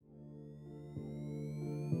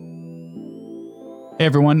Hey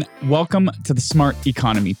everyone, welcome to the Smart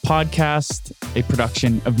Economy Podcast, a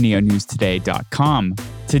production of neonewstoday.com.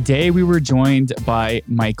 Today we were joined by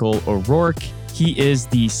Michael O'Rourke. He is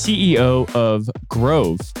the CEO of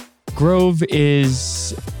Grove. Grove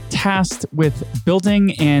is tasked with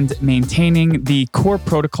building and maintaining the core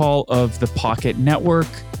protocol of the Pocket network,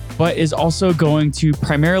 but is also going to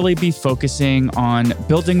primarily be focusing on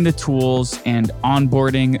building the tools and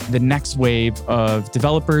onboarding the next wave of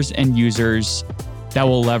developers and users that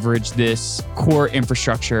will leverage this core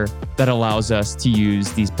infrastructure that allows us to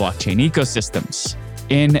use these blockchain ecosystems.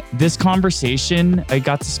 In this conversation, I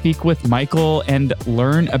got to speak with Michael and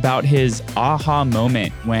learn about his aha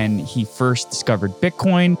moment when he first discovered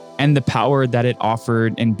Bitcoin and the power that it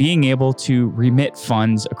offered in being able to remit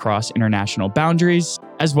funds across international boundaries,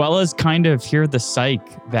 as well as kind of hear the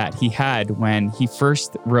psych that he had when he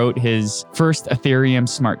first wrote his first Ethereum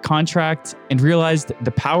smart contract and realized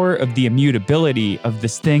the power of the immutability of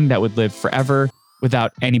this thing that would live forever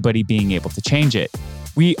without anybody being able to change it.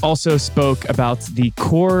 We also spoke about the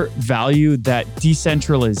core value that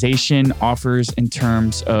decentralization offers in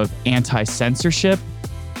terms of anti-censorship.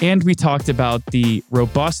 And we talked about the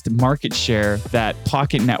robust market share that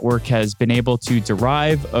Pocket Network has been able to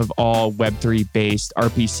derive of all Web3-based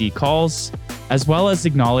RPC calls, as well as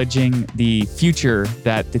acknowledging the future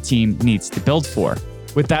that the team needs to build for.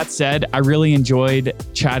 With that said, I really enjoyed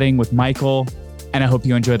chatting with Michael, and I hope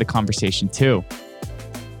you enjoy the conversation too.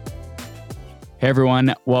 Hey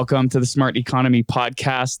everyone, welcome to the Smart Economy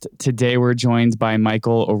Podcast. Today we're joined by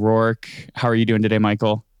Michael O'Rourke. How are you doing today,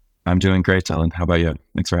 Michael? I'm doing great, Ellen. How about you?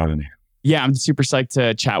 Thanks for having me. Yeah, I'm super psyched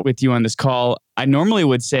to chat with you on this call. I normally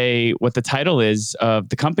would say what the title is of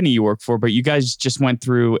the company you work for, but you guys just went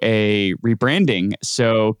through a rebranding.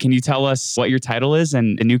 So can you tell us what your title is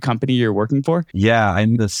and the new company you're working for? Yeah,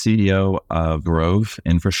 I'm the CEO of Grove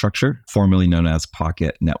Infrastructure, formerly known as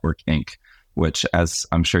Pocket Network Inc., which, as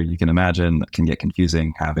I'm sure you can imagine, can get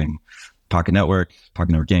confusing having Pocket Network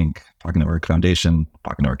Inc., Pocket Network Foundation,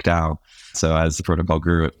 Pocket Network DAO. So as the protocol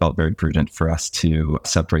grew, it felt very prudent for us to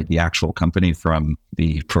separate the actual company from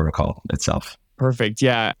the protocol itself. Perfect.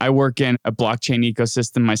 Yeah. I work in a blockchain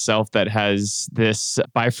ecosystem myself that has this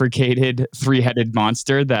bifurcated three-headed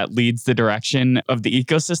monster that leads the direction of the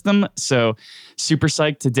ecosystem. So super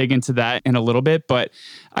psyched to dig into that in a little bit. But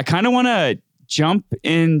I kind of want to jump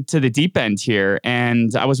into the deep end here.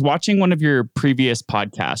 And I was watching one of your previous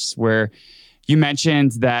podcasts where you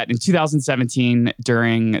mentioned that in 2017,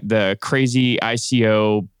 during the crazy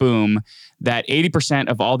ICO boom, that 80%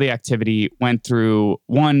 of all the activity went through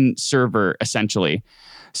one server, essentially.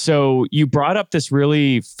 So you brought up this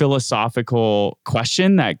really philosophical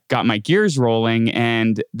question that got my gears rolling,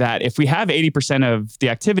 and that if we have 80% of the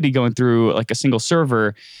activity going through like a single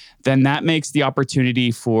server, then that makes the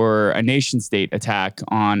opportunity for a nation state attack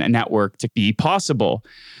on a network to be possible.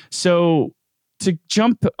 So to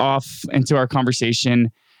jump off into our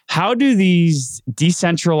conversation, how do these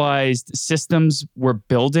decentralized systems we're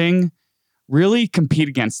building really compete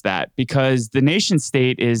against that? Because the nation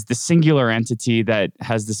state is the singular entity that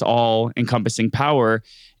has this all-encompassing power,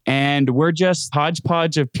 and we're just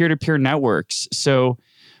hodgepodge of peer-to-peer networks. So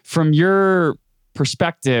from your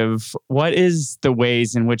perspective, what is the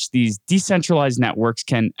ways in which these decentralized networks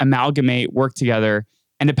can amalgamate, work together,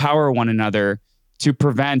 and empower one another to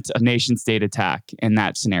prevent a nation state attack in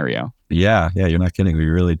that scenario? Yeah, you're not kidding.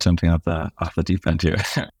 We're really jumping off the deep end here.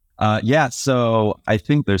 So I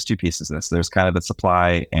think there's two pieces of this. There's kind of the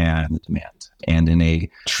supply and the demand. And in a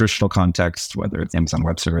traditional context, whether it's Amazon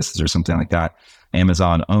Web Services or something like that,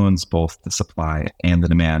 Amazon owns both the supply and the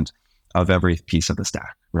demand of every piece of the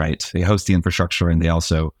stack, right? They host the infrastructure and they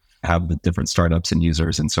also have the different startups and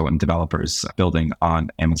users and so on, developers building on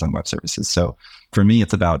Amazon Web Services. So for me,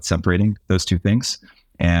 it's about separating those two things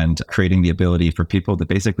and creating the ability for people to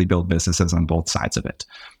basically build businesses on both sides of it.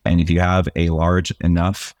 And if you have a large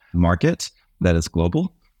enough market that is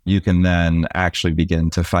global, you can then actually begin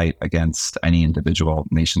to fight against any individual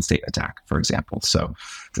nation state attack, for example. So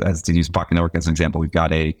as to use Pocket Network as an example, we've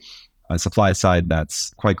got a supply side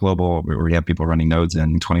that's quite global, where we have people running nodes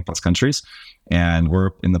in 20 plus countries. And we're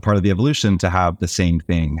in the part of the evolution to have the same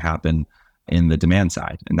thing happen in the demand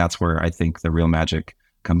side. And that's where I think the real magic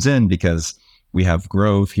comes in, because we have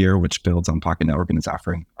Grove here, which builds on Pocket Network and is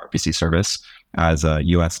offering RPC service as a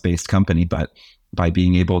US-based company. But by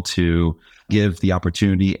being able to give the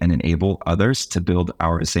opportunity and enable others to build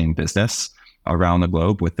our same business around the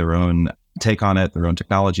globe with their own take on it, their own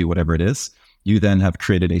technology, whatever it is, you then have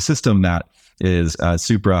created a system that is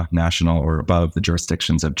supranational or above the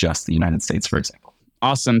jurisdictions of just the United States, for example.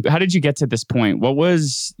 Awesome. How did you get to this point? What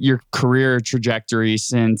was your career trajectory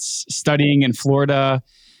since studying in Florida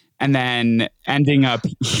and then ending up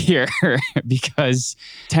here? Because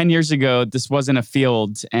 10 years ago, this wasn't a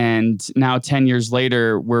field. And now 10 years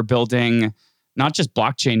later, we're building not just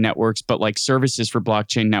blockchain networks, but like services for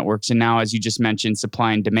blockchain networks. And now, as you just mentioned,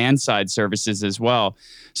 supply and demand side services as well.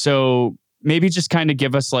 So maybe just kind of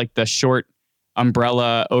give us like the short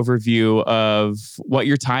umbrella overview of what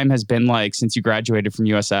your time has been like since you graduated from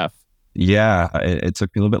USF. Yeah, it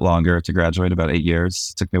took me a little bit longer to graduate, about 8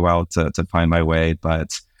 years. It took me a while to find my way,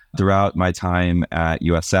 but throughout my time at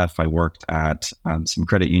USF, I worked at some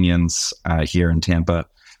credit unions here in Tampa,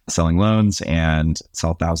 selling loans and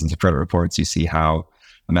sell thousands of credit reports. You see how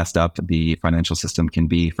messed up the financial system can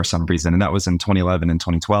be for some reason. And that was in 2011 and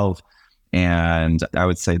 2012. And I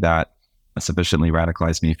would say that sufficiently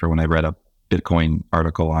radicalized me for when I read a Bitcoin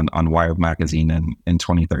article on Wired magazine in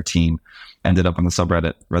 2013. Ended up on the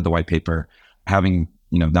subreddit, read the white paper, having,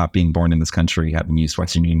 not being born in this country, having used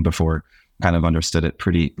Western Union before, kind of understood it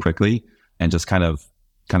pretty quickly and just kind of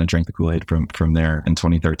drank the Kool-Aid from there in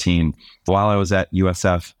 2013. While I was at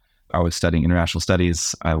USF, I was studying international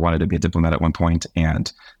studies. I wanted to be a diplomat at one point,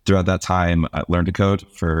 and throughout that time, I learned to code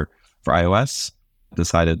for iOS.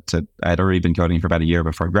 I had already been coding for about a year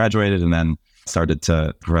before I graduated, and then started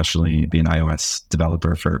to professionally be an iOS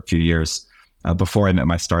developer for a few years before I met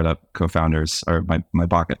my startup co-founders, or my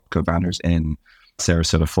Bucket co-founders in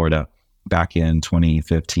Sarasota, Florida, back in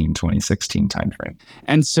 2015, 2016 timeframe.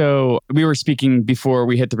 And so we were speaking before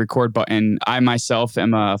we hit the record button. I myself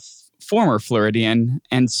am a former Floridian.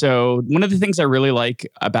 And so one of the things I really like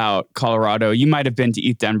about Colorado, you might have been to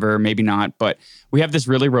ETH Denver, maybe not, but we have this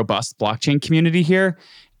really robust blockchain community here.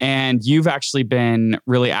 And you've actually been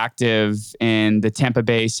really active in the Tampa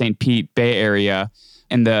Bay, St. Pete Bay area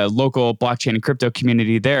and the local blockchain and crypto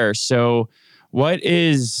community there. So what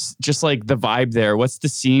is just like the vibe there? What's the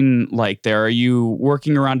scene like there? Are you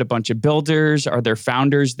working around a bunch of builders? Are there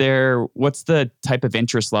founders there? What's the type of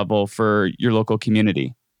interest level for your local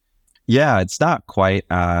community? Yeah, it's not quite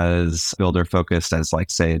as builder focused as like,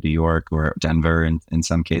 say, New York or Denver in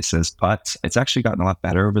some cases, but it's actually gotten a lot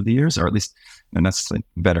better over the years, or at least necessarily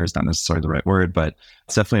better is not necessarily the right word, but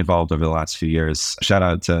it's definitely evolved over the last few years. Shout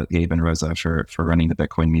out to Gabe and Rosa for running the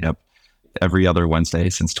Bitcoin meetup every other Wednesday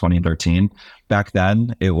since 2013. Back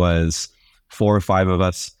then, it was 4 or 5 of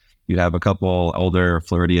us. You'd have a couple older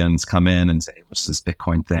Floridians come in and say, what's this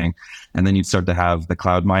Bitcoin thing? And then you'd start to have the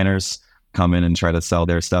cloud miners come in and try to sell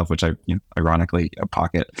their stuff, which ironically,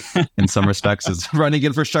 Pocket in some respects is running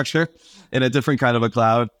infrastructure in a different kind of a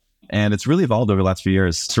cloud. And it's really evolved over the last few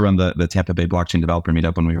years to run the Tampa Bay Blockchain Developer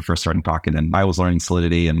Meetup when we were first starting Pocket. And I was learning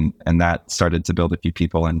Solidity and that started to build a few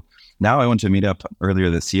people. And now I went to a meetup earlier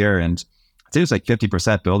this year, and I'd say it was like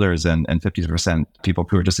 50% builders and 50% people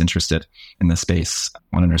who are just interested in the space,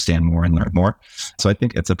 want to understand more and learn more. So I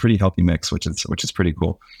think it's a pretty healthy mix, which is pretty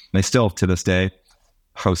cool. And they still, to this day,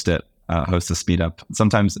 host this meetup.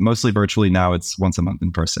 Sometimes, mostly virtually. Now it's once a month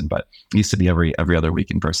in person, but it used to be every other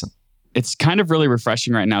week in person. It's kind of really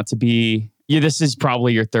refreshing right now to be, this is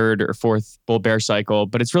probably your third or fourth bull bear cycle,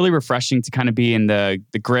 but it's really refreshing to kind of be in the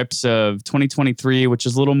grips of 2023, which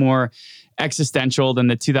is a little more existential than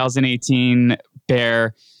the 2018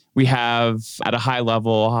 bear. We have at a high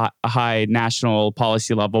level, a high national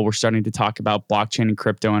policy level, we're starting to talk about blockchain and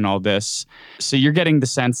crypto and all this. So you're getting the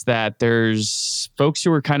sense that there's folks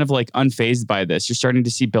who are kind of like unfazed by this. You're starting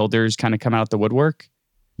to see builders kind of come out the woodwork.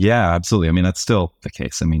 Yeah, absolutely. I mean, that's still the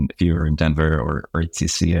case. I mean, if you were in Denver or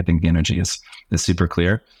ETC, I think the energy is super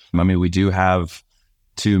clear. I mean, we do have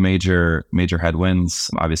 2 major headwinds.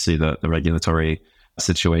 Obviously, the regulatory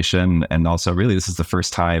situation, and also really this is the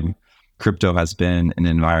first time crypto has been an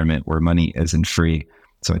environment where money isn't free.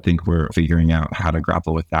 So I think we're figuring out how to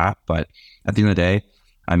grapple with that. But at the end of the day,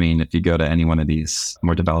 I mean, if you go to any one of these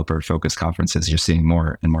more developer-focused conferences, you're seeing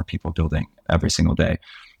more and more people building every single day,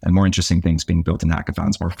 and more interesting things being built in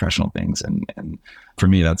hackathons, more professional things. And for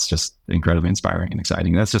me, that's just incredibly inspiring and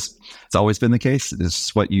exciting. It's always been the case.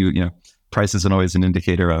 It's what price isn't always an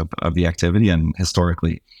indicator of the activity. And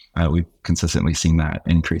historically, we've consistently seen that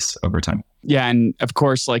increase over time. Yeah. And of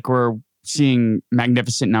course, like we're seeing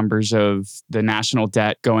magnificent numbers of the national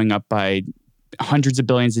debt going up by hundreds of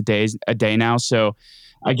billions a day now. So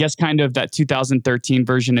I guess kind of that 2013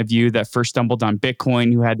 version of you that first stumbled on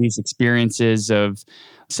Bitcoin, who had these experiences of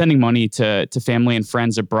sending money to family and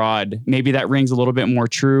friends abroad. Maybe that rings a little bit more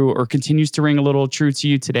true or continues to ring a little true to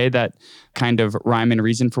you today, that kind of rhyme and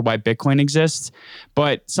reason for why Bitcoin exists.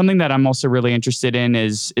 But something that I'm also really interested in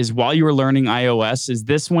is while you were learning iOS, is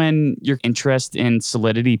this when your interest in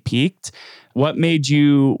Solidity peaked? What made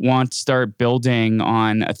you want to start building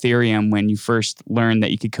on Ethereum when you first learned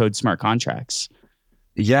that you could code smart contracts?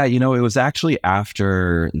 Yeah, it was actually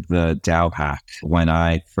after the DAO hack when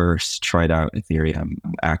I first tried out Ethereum,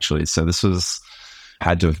 actually. So this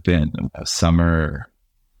had to have been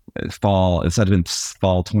fall, it's had to have been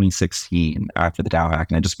fall 2016 after the DAO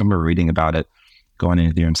hack. And I just remember reading about it, going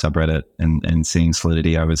into the Ethereum subreddit and seeing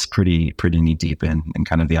Solidity. I was pretty knee deep in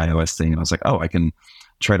kind of the iOS thing. And I was like, oh, I can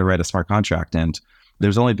try to write a smart contract. And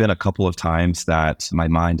there's only been a couple of times that my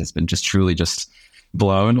mind has been truly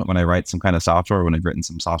blown when I write some kind of software, when I've written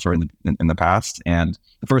some software in the past. And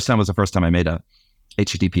the first time was the first time I made a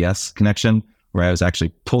HTTPS connection where I was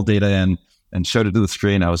actually pulled data in and showed it to the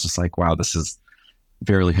screen. I was just like, wow, this is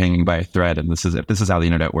barely hanging by a thread. And if this is how the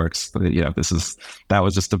internet works, that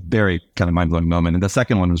was just a very kind of mind blowing moment. And the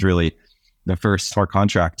second one was really the first smart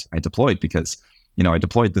contract I deployed because, I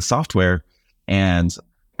deployed the software and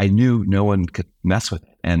I knew no one could mess with it.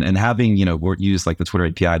 And having, use like the Twitter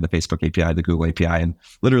API, the Facebook API, the Google API, and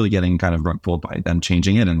literally getting kind of rug pulled by them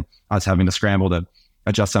changing it. And I was having to scramble to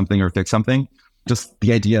adjust something or fix something. Just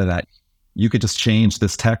the idea that you could just change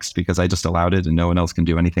this text because I just allowed it and no one else can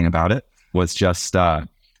do anything about it was just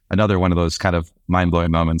another one of those kind of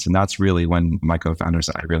mind-blowing moments. And that's really when my co-founders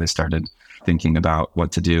and I really started thinking about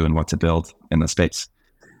what to do and what to build in the space.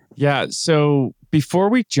 Yeah. So before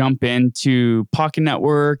we jump into Pocket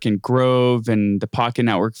Network and Grove and the Pocket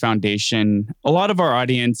Network Foundation, a lot of our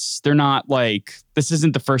audience, they're not like, this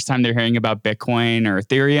isn't the first time they're hearing about Bitcoin or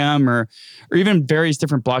Ethereum or even various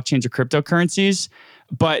different blockchains or cryptocurrencies.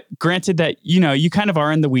 But granted that, you kind of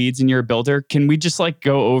are in the weeds and you're a builder, can we just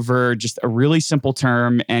go over just a really simple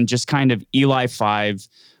term and just kind of Eli 5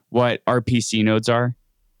 what RPC nodes are?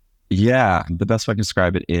 Yeah, the best way I can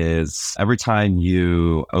describe it is every time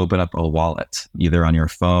you open up a wallet, either on your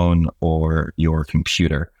phone or your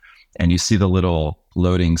computer, and you see the little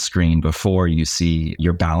loading screen before you see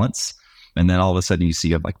your balance, and then all of a sudden you see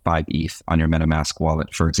you have like 5 ETH on your MetaMask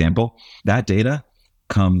wallet, for example, that data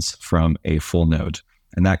comes from a full node,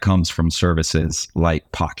 and that comes from services like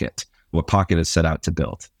Pocket, what Pocket is set out to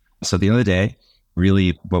build. So at the end of the day,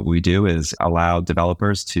 really what we do is allow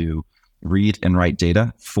developers to read and write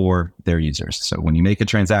data for their users. So when you make a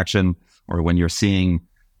transaction or when you're seeing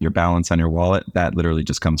your balance on your wallet, that literally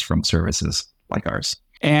just comes from services like ours.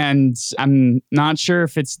 And I'm not sure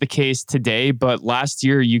if it's the case today, but last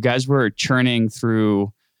year you guys were churning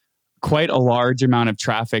through quite a large amount of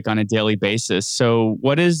traffic on a daily basis. So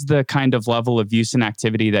what is the kind of level of use and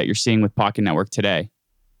activity that you're seeing with Pocket Network today?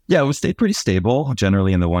 Yeah, we stayed pretty stable,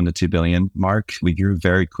 generally in the 1 to 2 billion mark. We grew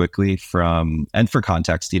very quickly and for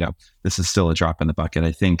context, this is still a drop in the bucket.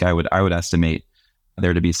 I think I would estimate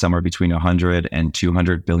there to be somewhere between 100 and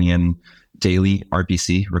 200 billion daily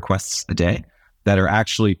RPC requests a day that are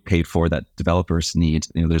actually paid for, that developers need.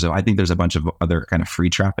 I think there's a bunch of other kind of free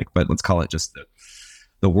traffic, but let's call it just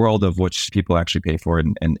the world of which people actually pay for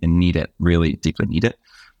and need it, really deeply need it.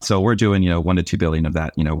 So we're doing, 1 to 2 billion of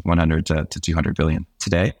that, 100 to 200 billion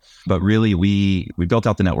today. But really, we built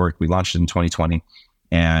out the network. We launched it in 2020.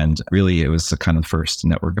 And really, it was the kind of first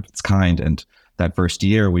network of its kind. And that first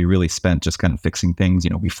year, we really spent just kind of fixing things.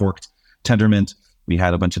 We forked Tendermint. We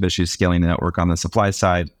had a bunch of issues scaling the network on the supply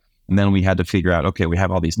side. And then we had to figure out, okay, we have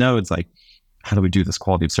all these nodes. Like, how do we do this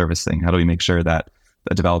quality of service thing? How do we make sure that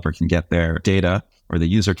the developer can get their data or the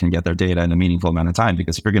user can get their data in a meaningful amount of time?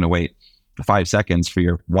 Because if you're going to wait 5 seconds for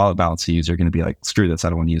your wallet balance to use, you're going to be like, screw this, I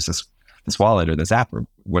don't want to use this wallet or this app or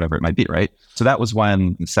whatever it might be, right? So that was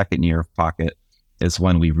when the second year of Pocket is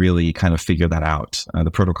when we really kind of figured that out. The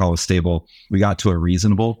protocol was stable. We got to a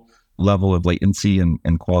reasonable level of latency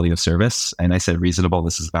and quality of service. And I said reasonable,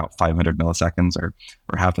 this is about 500 milliseconds or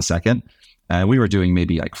half a second. We were doing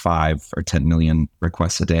maybe like 5 or 10 million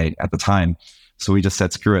requests a day at the time. So we just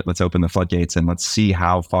said, screw it, let's open the floodgates and let's see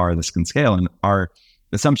how far this can scale. And our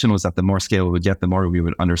assumption was that the more scale we would get, the more we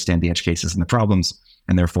would understand the edge cases and the problems,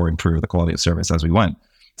 and therefore improve the quality of service as we went.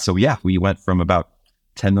 So yeah, we went from about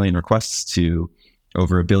 10 million requests to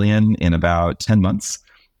over 1 billion in about 10 months.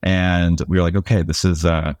 And we were like, okay, this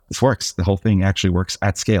works. The whole thing actually works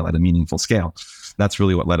at scale, at a meaningful scale. That's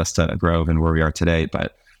really what led us to Grove and where we are today.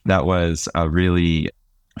 But that was a really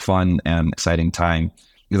fun and exciting time.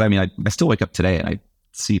 Because I still wake up today and I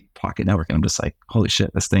see Pocket Network and I'm just like, holy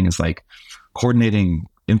shit, this thing is like coordinating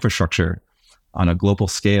infrastructure on a global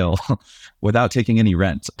scale without taking any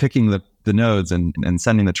rent, picking the nodes and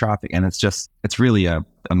sending the traffic. And it's really a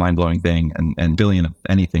mind-blowing thing. And billion of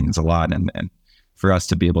anything is a lot. And for us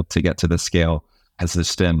to be able to get to this scale has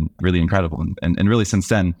just been really incredible. And really since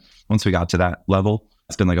then, once we got to that level,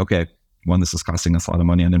 it's been like, okay, one, this is costing us a lot of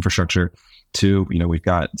money on infrastructure. Two, we've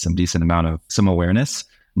got some awareness.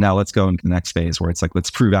 Now let's go into the next phase where it's like,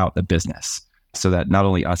 let's prove out the business so that not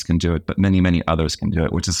only us can do it, but many, many others can do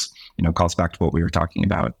it, which is, calls back to what we were talking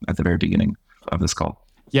about at the very beginning of this call.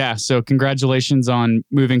 Yeah. So congratulations on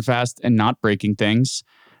moving fast and not breaking things.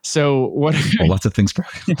 So what? Well, lots of things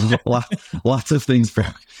broke. Lots of things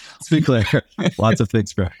broke. Let's be clear. Lots of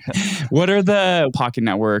things broke. What are the Pocket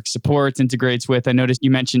Network supports, integrates with? I noticed you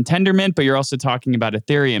mentioned Tendermint, but you're also talking about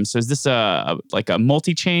Ethereum. So is this a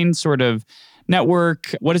multi-chain sort of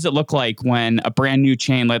network? What does it look like when a brand new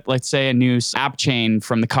chain, let's say a new app chain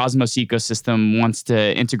from the Cosmos ecosystem wants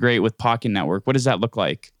to integrate with Pocket Network? What does that look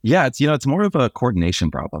like? Yeah, it's more of a coordination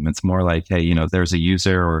problem. It's more like, hey, there's a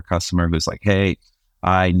user or a customer who's like, hey,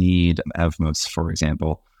 I need Evmos, for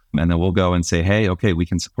example. And then we'll go and say, hey, okay, we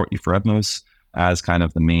can support you for Evmos as kind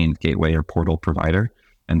of the main gateway or portal provider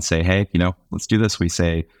and say, hey, let's do this. We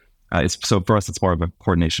say, so for us, it's more of a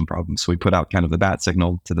coordination problem. So we put out kind of the bat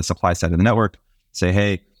signal to the supply side of the network, say,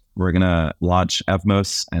 hey, we're going to launch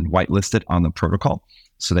Evmos and whitelist it on the protocol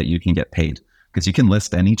so that you can get paid. Because you can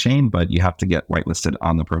list any chain, but you have to get whitelisted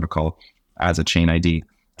on the protocol as a chain ID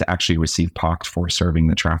to actually receive POC for serving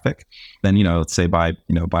the traffic. Then, let's say by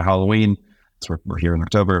Halloween, so we're here in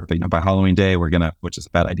October, but by Halloween day, which is a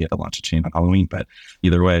bad idea to launch a chain on Halloween, but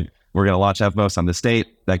either way, we're going to launch Evmos on this date.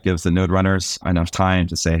 That gives the node runners enough time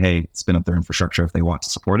to say, hey, spin up their infrastructure if they want to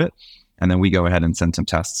support it. And then we go ahead and send some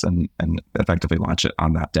tests and effectively launch it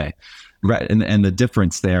on that day. Right. And the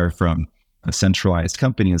difference there from a centralized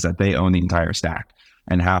company is that they own the entire stack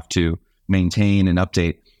and have to maintain and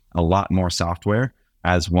update a lot more software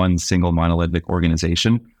as one single monolithic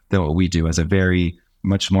organization than what we do as a very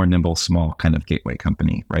much more nimble, small kind of gateway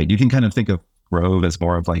company, right? You can kind of think of Grove as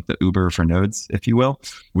more of like the Uber for nodes, if you will.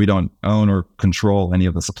 We don't own or control any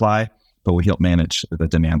of the supply, but we help manage the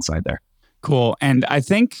demand side there. Cool. And I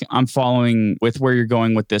think I'm following with where you're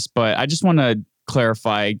going with this, but I just want to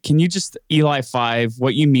clarify. Can you just Eli 5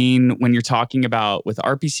 what you mean when you're talking about with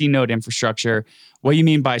RPC node infrastructure, what you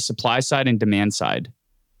mean by supply side and demand side?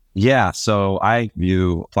 Yeah, so I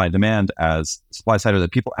view supply and demand as supply side are the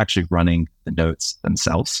people actually running the nodes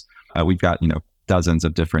themselves. We've got, dozens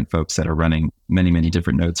of different folks that are running many, many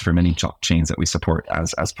different nodes for many chains that we support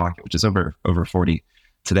as Pocket, which is over 40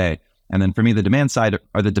 today. And then for me, the demand side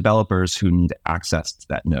are the developers who need access to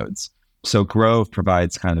that nodes. So Grove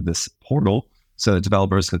provides kind of this portal so that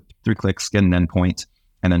developers could 3 clicks get an endpoint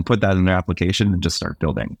and then put that in their application and just start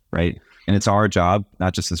building, right? And it's our job,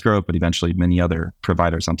 not just as Grove, but eventually many other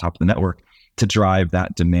providers on top of the network to drive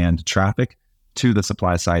that demand traffic to the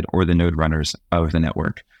supply side or the node runners of the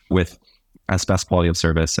network with as best quality of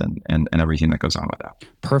service and everything that goes on with that.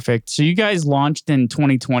 Perfect. So you guys launched in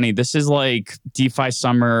 2020. This is like DeFi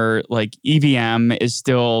summer, like EVM is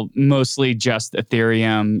still mostly just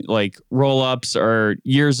Ethereum, like rollups are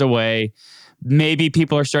years away. Maybe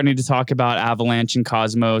people are starting to talk about Avalanche and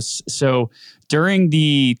Cosmos. So during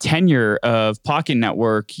the tenure of Pocket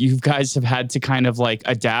Network, you guys have had to kind of like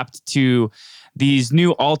adapt to these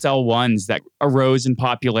new alt L1s that arose in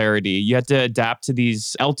popularity. You had to adapt to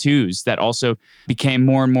these L2s that also became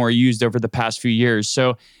more and more used over the past few years.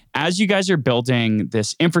 So as you guys are building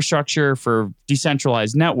this infrastructure for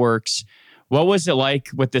decentralized networks, what was it like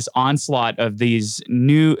with this onslaught of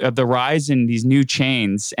the rise in these new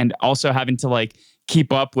chains and also having to like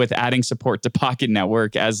keep up with adding support to Pocket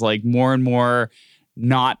Network as like more and more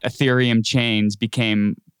not Ethereum chains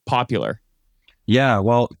became popular? Yeah,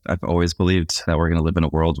 well, I've always believed that we're going to live in a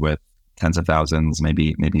world with tens of thousands,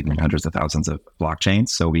 maybe even hundreds of thousands of blockchains.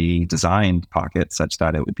 So we designed Pocket such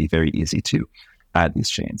that it would be very easy to add these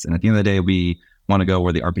chains. And at the end of the day, we want to go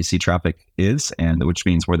where the RPC traffic is, and which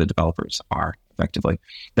means where the developers are effectively.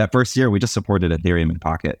 That first year, we just supported Ethereum in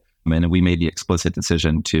Pocket, and we made the explicit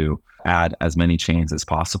decision to add as many chains as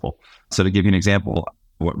possible. So to give you an example,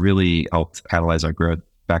 what really helped catalyze our growth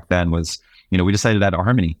back then was, we decided to add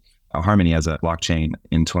Harmony as a blockchain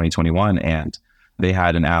in 2021, and they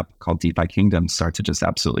had an app called DeFi Kingdom start to just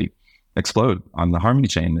absolutely explode on the Harmony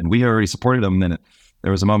chain. And we already supported them. And then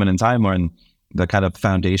there was a moment in time when the kind of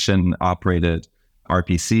foundation operated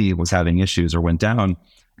RPC was having issues or went down,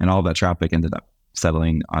 and all of that traffic ended up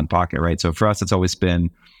settling on Pocket, right? So for us, it's always been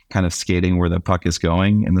kind of skating where the puck is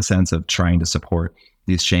going in the sense of trying to support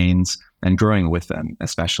these chains and growing with them,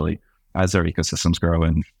 especially as their ecosystems grow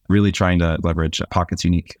and really trying to leverage Pocket's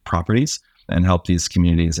unique properties and help these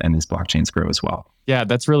communities and these blockchains grow as well. Yeah,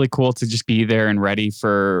 that's really cool to just be there and ready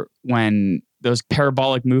for when those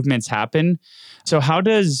parabolic movements happen. So how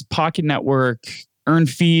does Pocket Network earn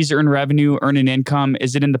fees, earn revenue, earn an income?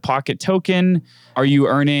 Is it in the Pocket token? Are you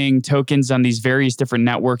earning tokens on these various different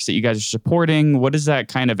networks that you guys are supporting? What does that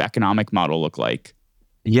kind of economic model look like?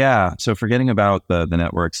 Yeah. So forgetting about the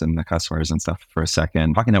networks and the customers and stuff for a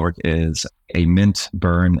second, Pocket Network is a mint,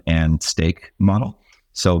 burn, and stake model.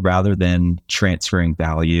 So rather than transferring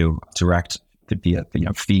value direct via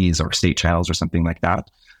fees or state channels or something like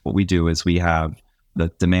that, what we do is we have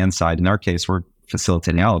the demand side. In our case, we're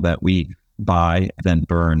facilitating all of that. We buy, then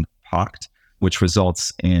burn Pocket, which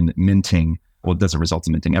results in minting. Well, it doesn't result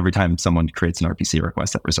in minting. Every time someone creates an RPC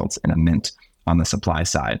request, that results in a mint on the supply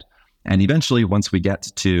side. And eventually, once we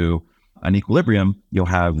get to an equilibrium, you'll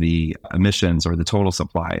have the emissions or the total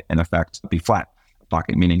supply in effect be flat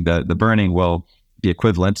Pocket, meaning the burning will be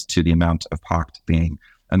equivalent to the amount of Pocket being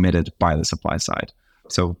emitted by the supply side.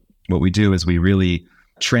 So what we do is we really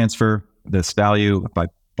transfer this value by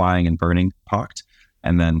buying and burning Pocket.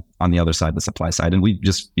 And then on the other side, the supply side. And we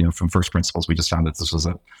just, from first principles, we just found that this was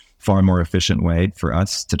a far more efficient way for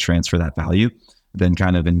us to transfer that value than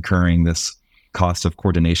kind of incurring this cost of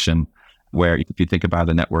coordination, where if you think about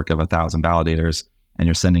a network of 1,000 validators and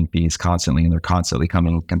you're sending fees constantly and they're constantly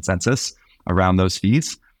coming to consensus around those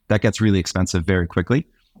fees, that gets really expensive very quickly.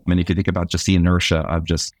 I mean, if you think about just the inertia of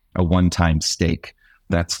just a one-time stake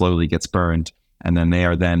that slowly gets burned, and then they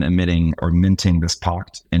are then emitting or minting this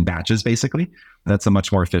Pocket in batches, basically, that's a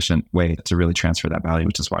much more efficient way to really transfer that value,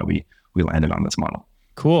 which is why we landed on this model.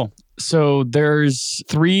 Cool. So there's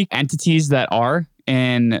 3 entities that are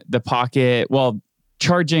in the Pocket,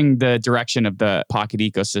 charging the direction of the Pocket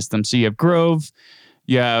ecosystem. So you have Grove,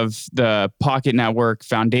 you have the Pocket Network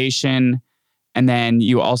Foundation, and then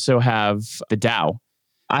you also have the DAO.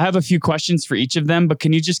 I have a few questions for each of them, but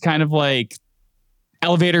can you just kind of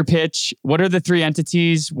elevator pitch? What are the 3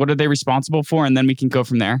 entities? What are they responsible for? And then we can go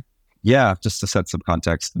from there. Yeah, just to set some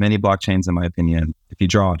context, many blockchains, in my opinion, if you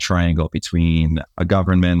draw a triangle between a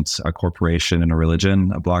government, a corporation, and a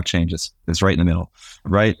religion, a blockchain is right in the middle,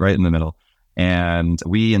 right in the middle. And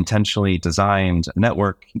we intentionally designed a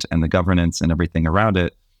network and the governance and everything around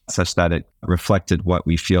it such that it reflected what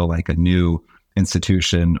we feel like a new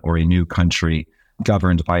institution or a new country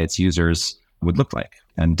governed by its users would look like.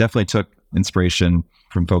 And definitely took inspiration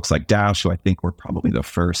from folks like Dash, who I think were probably the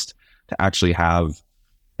first to actually have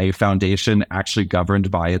a foundation actually governed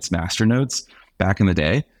by its masternodes back in the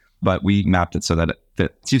day. But we mapped it so that it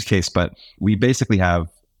fits use case. But we basically have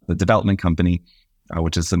the development company,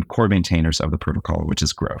 which is the core maintainers of the protocol, which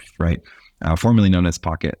is Growth, right? Formerly known as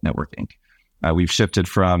Pocket Network Inc. We've shifted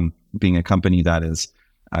from being a company that is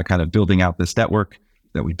kind of building out this network,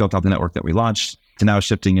 that we built out the network that we launched, to now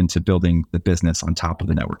shifting into building the business on top of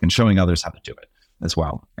the network and showing others how to do it as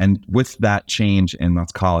well. And with that change in,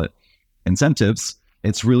 let's call it, incentives,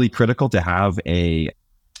 it's really critical to have a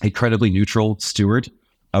credibly neutral steward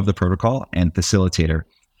of the protocol and facilitator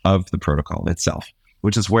of the protocol itself,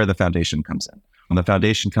 which is where the foundation comes in. When the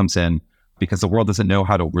foundation comes in, because the world doesn't know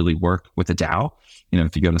how to really work with a DAO.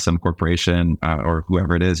 If you go to some corporation or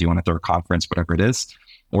whoever it is, you want to throw a conference, whatever it is,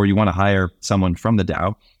 or you want to hire someone from the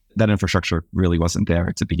DAO, that infrastructure really wasn't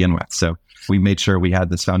there to begin with. So we made sure we had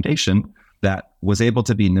this foundation that was able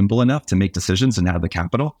to be nimble enough to make decisions and have the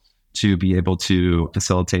capital to be able to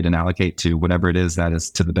facilitate and allocate to whatever it is that is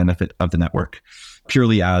to the benefit of the network,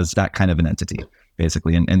 purely as that kind of an entity,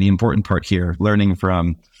 basically. And the important part here, learning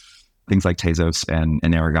from things like Tezos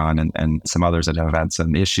and Aragon and some others that have had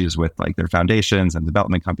some issues with their foundations and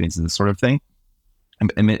development companies and this sort of thing.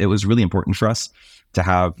 I mean, it was really important for us to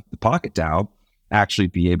have the Pocket DAO actually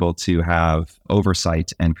be able to have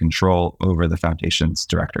oversight and control over the foundation's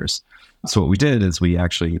directors. So what we did is we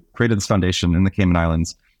actually created this foundation in the Cayman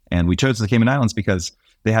Islands, and we chose the Cayman Islands because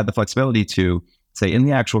they had the flexibility to say in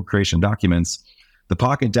the actual creation documents, the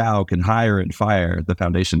Pocket DAO can hire and fire the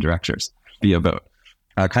foundation directors via vote.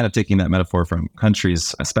 Kind of taking that metaphor from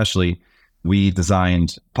countries, especially, we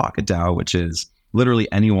designed Pocket DAO, which is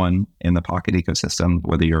literally anyone in the Pocket ecosystem,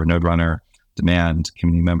 whether you're a node runner, demand,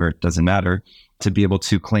 community member, it doesn't matter, to be able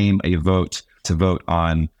to claim a vote to vote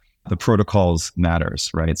on the protocol's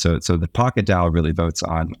matters, right? So the Pocket DAO really votes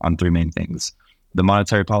on 3 main things: the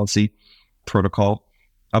monetary policy, protocol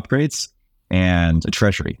upgrades, and a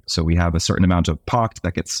treasury. So we have a certain amount of Pocket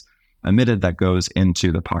that gets emitted that goes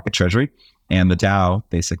into the Pocket treasury, and the DAO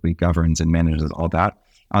basically governs and manages all that,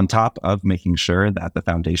 on top of making sure that the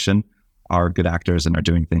foundation are good actors and are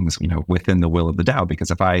doing things, within the will of the DAO.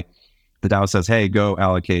 Because if the DAO says, hey, go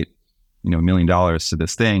allocate $1 million to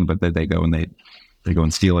this thing, but then they go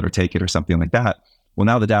and steal it or take it or something like that. Well,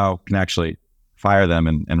 now the DAO can actually fire them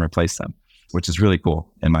and replace them, which is really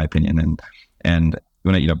cool in my opinion. And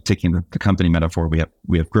when taking the company metaphor,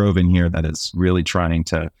 we have Grove in here that is really trying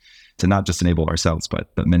to not just enable ourselves, but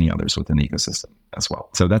many others within the ecosystem as well.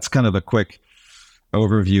 So that's kind of a quick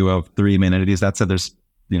overview of three main entities. That said, there's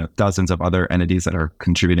dozens of other entities that are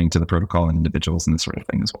contributing to the protocol and individuals and this sort of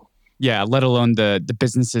thing as well. Yeah, let alone the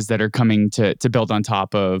businesses that are coming to build on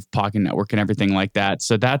top of Pocket Network and everything like that.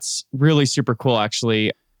 So that's really super cool,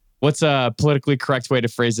 actually. What's a politically correct way to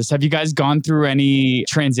phrase this? Have you guys gone through any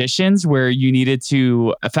transitions where you needed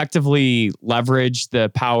to effectively leverage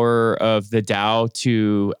the power of the DAO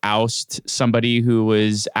to oust somebody who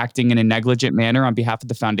was acting in a negligent manner on behalf of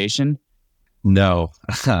the foundation? No,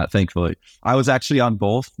 thankfully. I was actually on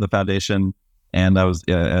both the foundation and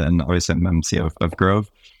and obviously I'm CEO of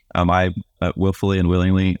Grove. I willfully and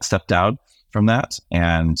willingly stepped down from that.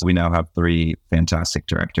 And we now have three fantastic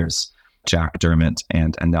directors, Jack, Dermot,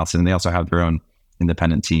 and Nelson. And they also have their own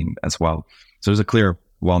independent team as well. So there's a clear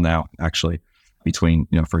wall now, actually, between,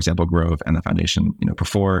 for example, Grove and the foundation.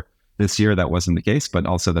 Before this year, that wasn't the case, but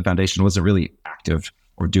also the foundation wasn't really active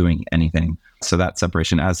or doing anything. So that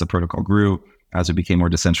separation, as the protocol grew, as it became more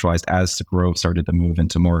decentralized, as Grove started to move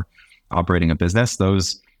into more operating a business,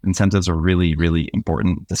 those incentives are really, really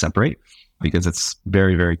important to separate because it's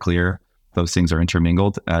very, very clear those things are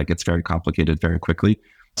intermingled. It gets very complicated very quickly.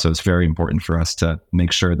 So it's very important for us to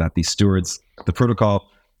make sure that the stewards, the protocol,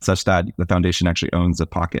 such that the foundation actually owns the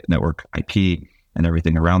Pocket Network IP and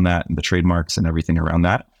everything around that, and the trademarks and everything around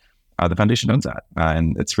that. The foundation owns that,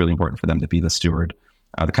 and it's really important for them to be the steward,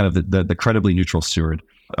 the credibly neutral steward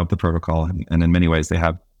of the protocol. And in many ways, they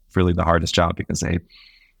have really the hardest job because they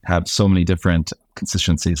have so many different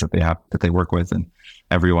constituencies that they work with, and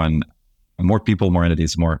everyone, more people, more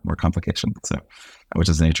entities, more complications. So, which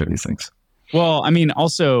is the nature of these things. Well, I mean,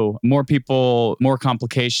 also more people, more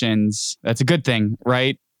complications. That's a good thing,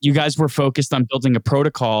 right? You guys were focused on building a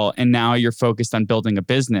protocol and now you're focused on building a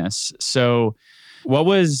business. So what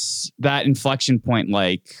was that inflection point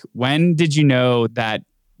like? When did you know that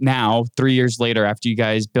now, 3 years later, after you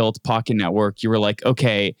guys built Pocket Network, you were like,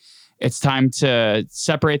 okay, it's time to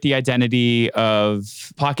separate the identity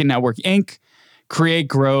of Pocket Network Inc., create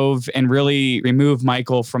Grove, and really remove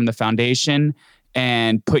Michael from the foundation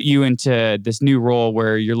and put you into this new role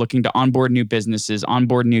where you're looking to onboard new businesses,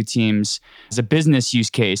 onboard new teams as a business use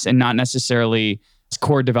case and not necessarily as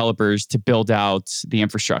core developers to build out the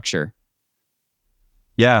infrastructure?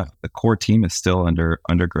 Yeah, the core team is still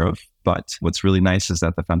under Grove, but what's really nice is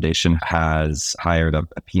that the foundation has hired a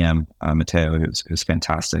PM, Matteo, who's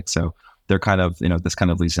fantastic. So they're kind of, this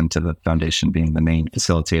kind of leads into the foundation being the main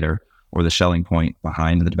facilitator or the shelling point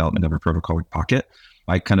behind the development of a protocol with Pocket.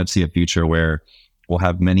 I kind of see a future where we'll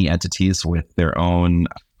have many entities with their own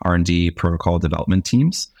R&D protocol development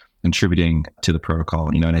teams contributing to the protocol.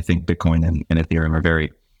 And I think Bitcoin and Ethereum are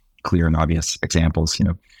very clear and obvious examples.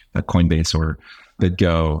 That Coinbase or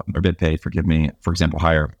BitGo or BitPay, for example,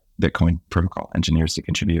 hire Bitcoin protocol engineers to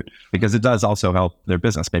contribute because it does also help their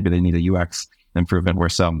business. Maybe they need a UX improvement where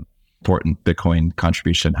some important Bitcoin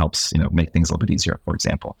contribution helps, make things a little bit easier, for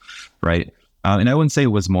example, right? And I wouldn't say it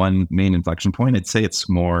was one main inflection point. I'd say it's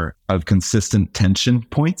more of consistent tension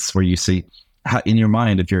points where you see how, in your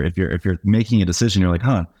mind, if you're making a decision, you're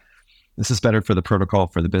like, this is better for the protocol,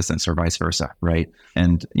 for the business, or vice versa, right?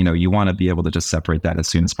 And you want to be able to just separate that as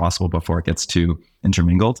soon as possible before it gets too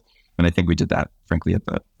intermingled. And I think we did that, frankly,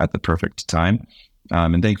 at the perfect time.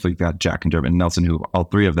 And thankfully, we've got Jack and Dermot and Nelson, who all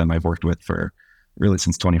three of them I've worked with for really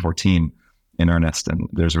since 2014 in earnest. And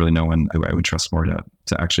there's really no one who I would trust more to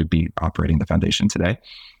actually be operating the foundation today.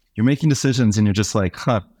 You're making decisions and you're just like,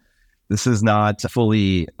 this is not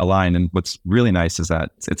fully aligned. And what's really nice is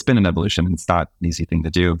that it's been an evolution and it's not an easy thing to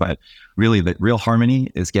do, but really the real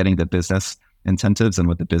harmony is getting the business incentives and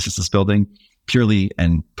what the business is building purely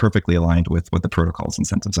and perfectly aligned with what the protocol's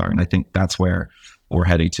incentives are. And I think that's where we're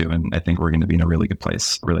heading to. And I think we're going to be in a really good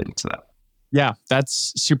place related to that. Yeah,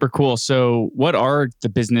 that's super cool. So what are the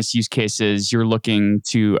business use cases you're looking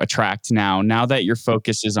to attract now that your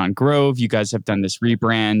focus is on Grove? You guys have done this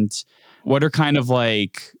rebrand. What are kind of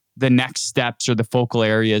like the next steps or the focal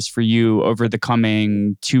areas for you over the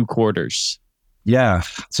coming 2 quarters? Yeah.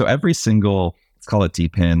 So every single, let's call it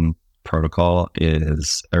DPIN protocol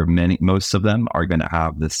most of them are going to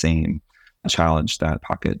have the same challenge that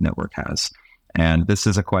Pocket Network has. And this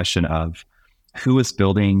is a question of who is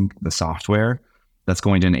building the software that's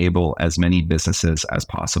going to enable as many businesses as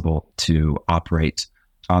possible to operate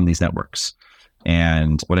on these networks.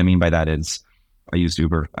 And what I mean by that is, I used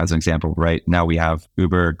Uber as an example, right? Now we have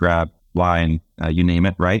Uber, Grab, line, you name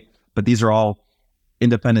it, right? But these are all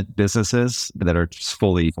independent businesses that are just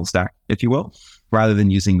fully full stack, if you will, rather than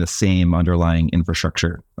using the same underlying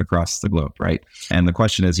infrastructure across the globe, right? And the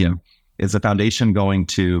question is, is the foundation going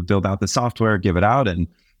to build out the software, give it out and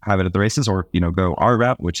have it at the races, or, go our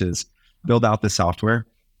route, which is build out the software,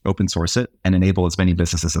 open source it, and enable as many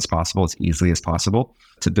businesses as possible, as easily as possible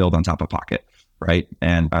to build on top of Pocket, right?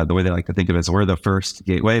 And the way they like to think of it is we're the first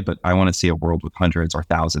gateway, but I want to see a world with hundreds or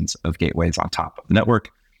thousands of gateways on top of the network.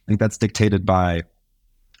 I think that's dictated by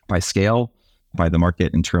scale, by the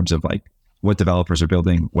market in terms of like what developers are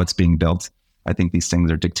building, what's being built. I think these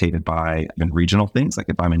things are dictated by even regional things. Like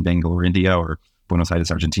if I'm in Bangalore, India, or Buenos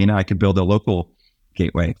Aires, Argentina, I could build a local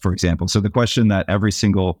gateway, for example. So the question that every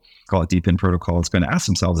single, call it DeepIn protocol, is going to ask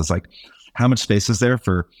themselves is like, how much space is there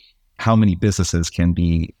for how many businesses can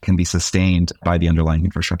be sustained by the underlying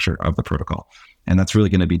infrastructure of the protocol? And that's really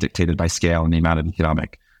going to be dictated by scale and the amount of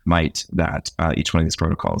economic might that each one of these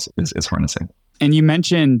protocols is harnessing. And you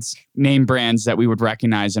mentioned name brands that we would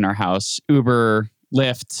recognize in our house: Uber,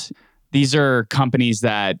 Lyft. These are companies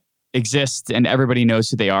that exist and everybody knows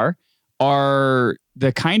who they are. Are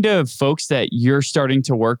the kind of folks that you're starting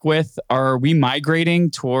to work with, are we migrating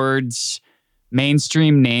towards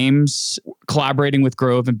mainstream names, collaborating with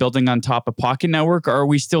Grove and building on top of Pocket Network? Or are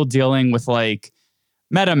we still dealing with like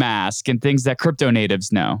MetaMask and things that crypto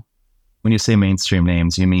natives know? When you say mainstream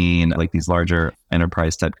names, you mean like these larger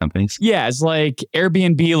enterprise type companies? Yeah, it's like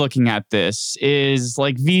Airbnb looking at this, is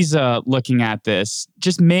like Visa looking at this.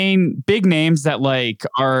 Just big names that like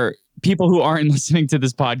are people who aren't listening to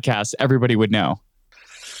this podcast, everybody would know.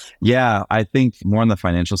 Yeah, I think more on the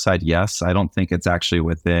financial side, yes. I don't think it's actually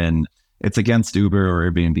it's against Uber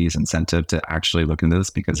or Airbnb's incentive to actually look into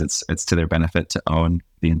this because it's to their benefit to own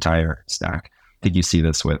the entire stack. I think you see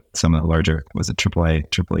this with some of the larger,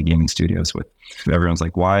 AAA gaming studios with everyone's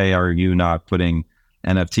like, why are you not putting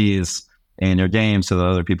NFTs in your game so that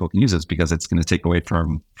other people can use this? Because it's going to take away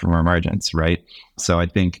from our margins, right? So I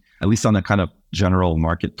think at least on the kind of general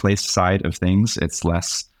marketplace side of things, it's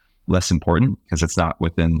less important because it's not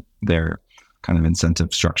within their kind of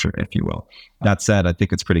incentive structure, if you will. That said, I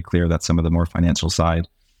think it's pretty clear that some of the more financial side,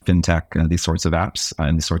 fintech, these sorts of apps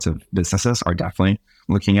and these sorts of businesses are definitely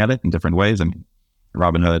looking at it in different ways. I mean,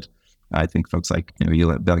 Robinhood, I think folks like,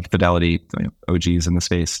 like Fidelity, OGs in the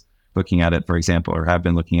space, looking at it, for example, or have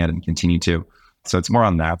been looking at it and continue to. So it's more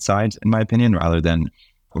on that side, in my opinion, rather than,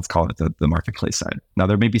 let's call it the marketplace side. Now,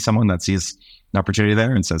 there may be someone that sees an opportunity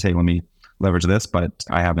there and says, hey, let me leverage this, but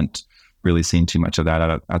I haven't really seen too much of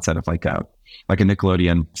that outside of like a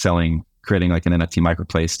Nickelodeon creating like an NFT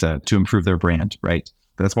marketplace to improve their brand, right?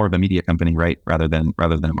 But that's more of a media company, right? Rather than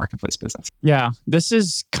a marketplace business. Yeah, this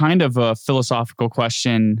is kind of a philosophical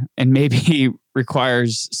question and maybe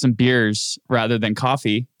requires some beers rather than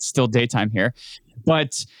coffee. It's still daytime here.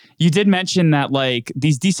 But you did mention that like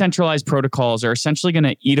these decentralized protocols are essentially going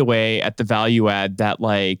to eat away at the value add that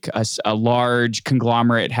like a large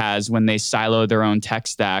conglomerate has when they silo their own tech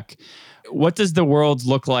stack. What does the world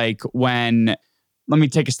look like when, let me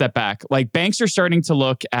take a step back, like banks are starting to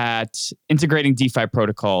look at integrating DeFi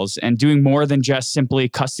protocols and doing more than just simply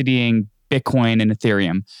custodying Bitcoin and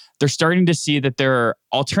Ethereum. They're starting to see that there are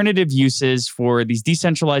alternative uses for these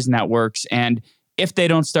decentralized networks. And if they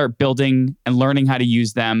don't start building and learning how to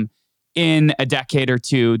use them in a decade or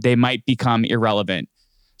two, they might become irrelevant.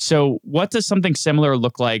 So what does something similar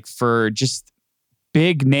look like for just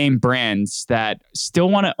big name brands that still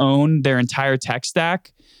want to own their entire tech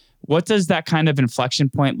stack? What does that kind of inflection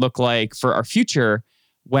point look like for our future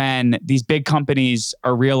when these big companies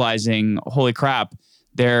are realizing, holy crap,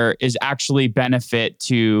 there is actually benefit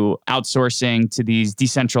to outsourcing to these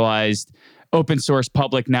decentralized open source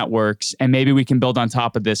public networks, and maybe we can build on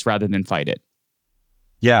top of this rather than fight it?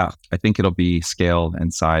 Yeah, I think it'll be scale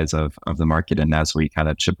and size of the market, and as we kind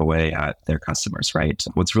of chip away at their customers, right?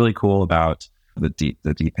 What's really cool about the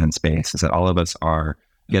DeepIn space is that all of us are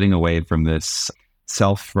getting away from this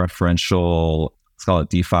self-referential, let's call it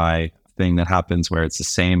DeFi thing that happens where it's the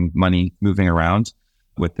same money moving around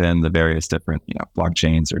within the various different,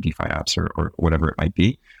 blockchains or DeFi apps or whatever it might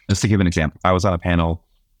be. Just to give an example, I was on a panel,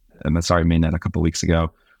 mainnet a couple of weeks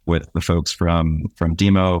ago with the folks from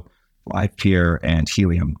Demo, LivePeer, and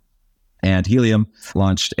Helium. And Helium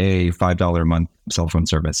launched a $5 a month cell phone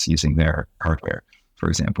service using their hardware, for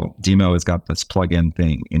example. Demo has got this plug-in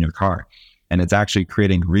thing in your car, and it's actually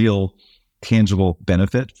creating real tangible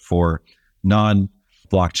benefit for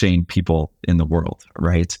non-blockchain people in the world,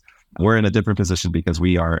 right? We're in a different position because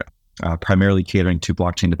we are primarily catering to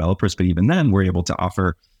blockchain developers, but even then we're able to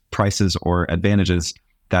offer prices or advantages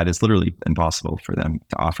that is literally impossible for them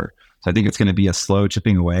to offer. So I think it's going to be a slow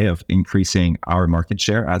chipping away of increasing our market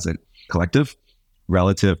share as a collective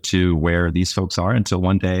relative to where these folks are until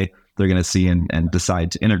one day they're going to see and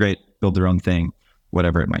decide to integrate, build their own thing,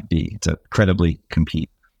 whatever it might be, to credibly compete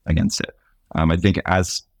against it. I think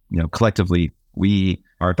as collectively, we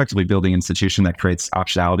are effectively building an institution that creates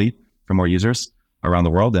optionality for more users around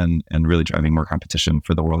the world and really driving more competition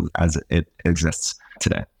for the world as it exists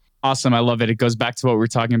today. Awesome. I love it. It goes back to what we were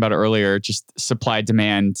talking about earlier, just supply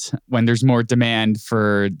demand. When there's more demand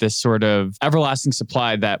for this sort of everlasting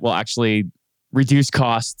supply that will actually reduce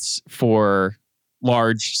costs for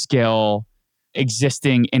large scale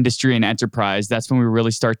existing industry and enterprise, that's when we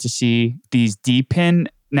really start to see these DPIN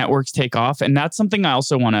networks take off. And that's something I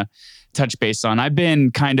also want to touch base on. I've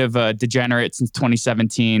been kind of a degenerate since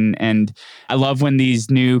 2017, and I love when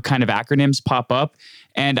these new kind of acronyms pop up.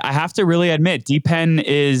 And I have to really admit, DPEN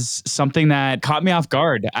is something that caught me off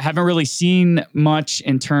guard. I haven't really seen much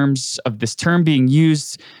in terms of this term being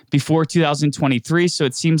used before 2023. So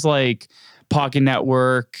it seems like Pocket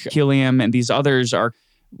Network, Helium, and these others are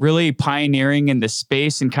really pioneering in this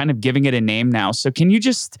space and kind of giving it a name now. So can you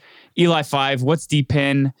just, Eli 5, what's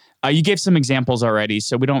DPIN? You gave some examples already,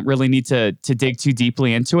 so we don't really need to dig too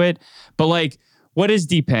deeply into it. But like, what is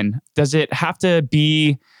DPIN? Does it have to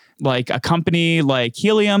be like a company like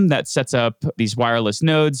Helium that sets up these wireless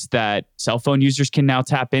nodes that cell phone users can now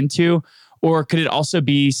tap into? Or could it also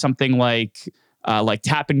be something like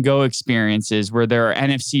tap and go experiences where there are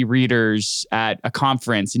NFC readers at a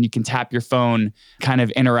conference and you can tap your phone, kind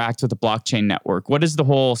of interact with a blockchain network? What does the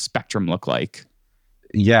whole spectrum look like?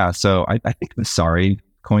 Yeah, so I think Masari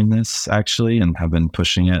coined this actually and have been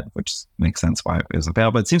pushing it, which makes sense why it was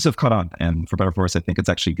available. But it seems to have caught on. And for better or for worse, I think it's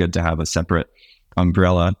actually good to have a separate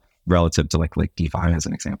umbrella relative to like DeFi as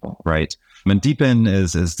an example, right? I mean, DePIN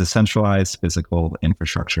is decentralized physical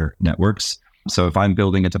infrastructure networks. So if I'm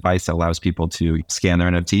building a device that allows people to scan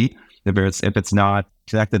their NFT, if it's not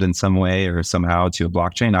connected in some way or somehow to a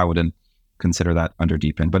blockchain, I wouldn't consider that under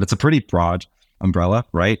DePIN. But it's a pretty broad umbrella,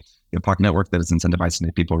 right? You have Pocket Network that is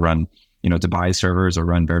incentivizing people run, Dubai servers or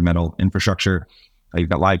run bare metal infrastructure. You've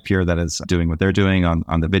got LivePeer that is doing what they're doing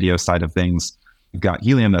on the video side of things. You've got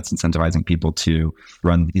Helium that's incentivizing people to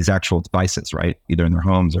run these actual devices, right? Either in their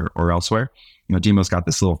homes or elsewhere. Demo's got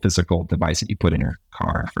this little physical device that you put in your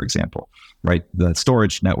car, for example, right? The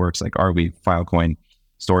storage networks like Arweave, Filecoin,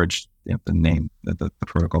 storage, the name, the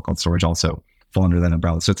protocol called storage also fall under that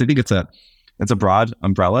umbrella. So I think it's a broad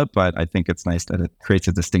umbrella, but I think it's nice that it creates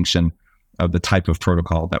a distinction of the type of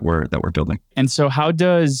protocol that we're building. And so how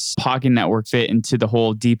does Pocket Network fit into the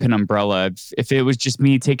whole DePIN umbrella? If it was just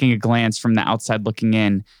me taking a glance from the outside looking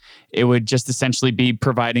in, it would just essentially be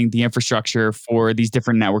providing the infrastructure for these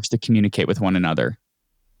different networks to communicate with one another.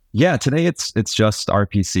 Yeah, today it's just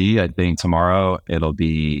RPC. I think tomorrow it'll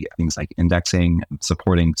be things like indexing,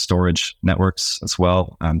 supporting storage networks as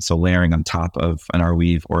well. So layering on top of an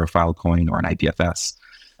Arweave or a Filecoin or an IPFS.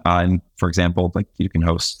 And for example, like you can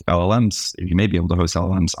host LLMs, you may be able to host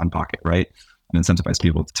LLMs on Pocket, right? And incentivize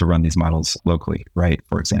people to run these models locally, right?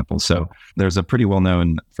 For example. So there's a pretty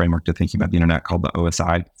well-known framework to thinking about the internet called the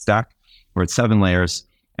OSI stack, where it's 7 layers.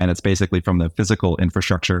 And it's basically from the physical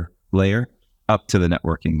infrastructure layer up to the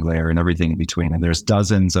networking layer and everything in between. And there's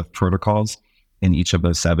dozens of protocols in each of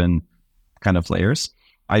those 7 kind of layers.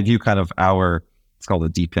 I view kind of it's called a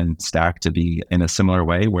DePIN stack to be in a similar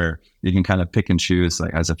way where you can kind of pick and choose,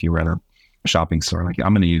 like as if you were at a shopping store. Like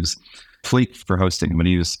I'm going to use Fleet for hosting. I'm going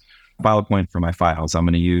to use Filecoin for my files. I'm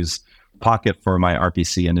going to use Pocket for my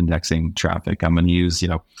RPC and indexing traffic. I'm going to use,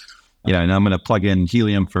 and I'm going to plug in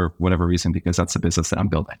Helium for whatever reason, because that's the business that I'm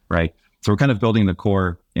building, right? So we're kind of building the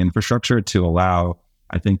core infrastructure to allow,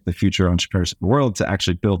 I think, the future entrepreneurs of the world to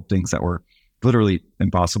actually build things that were literally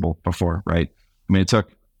impossible before, right? I mean, it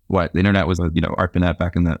took the internet was, ARPANET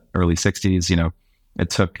back in the early 60s, it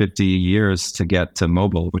took 50 years to get to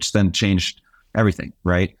mobile, which then changed everything,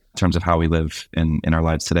 right? In terms of how we live in our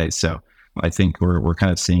lives today. So I think we're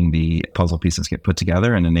kind of seeing the puzzle pieces get put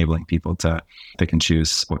together and enabling people to pick and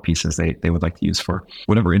choose what pieces they would like to use for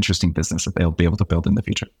whatever interesting business that they'll be able to build in the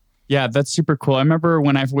future. Yeah, that's super cool. I remember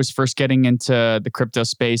when I was first getting into the crypto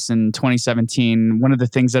space in 2017, one of the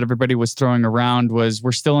things that everybody was throwing around was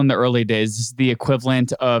we're still in the early days. This is the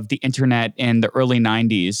equivalent of the internet in the early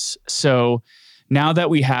 90s. So now that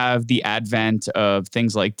we have the advent of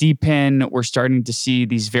things like DePIN, we're starting to see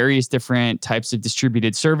these various different types of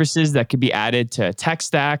distributed services that could be added to a tech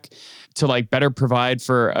stack to like better provide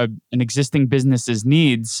for an existing business's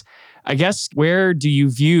needs. I guess, where do you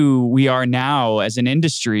view we are now as an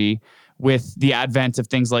industry with the advent of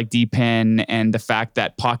things like DePIN and the fact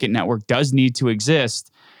that Pocket Network does need to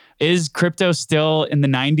exist? Is crypto still in the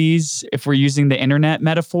 90s if we're using the internet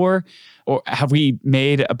metaphor? Or have we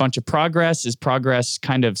made a bunch of progress? Is progress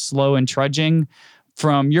kind of slow and trudging?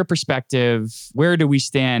 From your perspective, where do we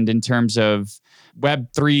stand in terms of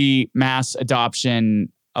Web3 mass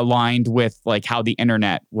adoption aligned with like how the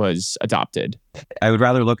internet was adopted? I would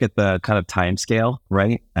rather look at the kind of time scale,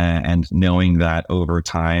 right? And knowing that over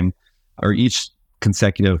time, or each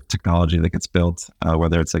consecutive technology that gets built,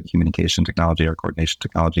 whether it's like communication technology or coordination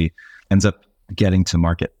technology, ends up getting to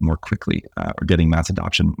market more quickly or getting mass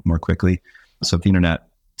adoption more quickly. So if the internet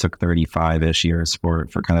took 35-ish years for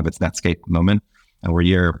kind of its Netscape moment, and we're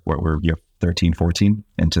year 13, 14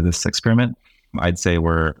 into this experiment, I'd say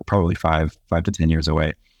we're probably 5 to 10 years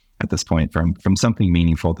away at this point from something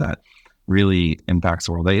meaningful that really impacts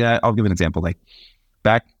the world. I'll give an example. Like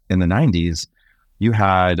back in the 90s, you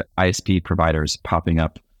had ISP providers popping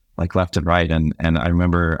up like left and right. And I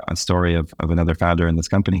remember a story of another founder in this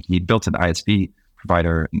company. He built an ISP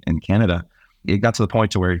provider in Canada. It got to the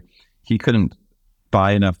point to where he couldn't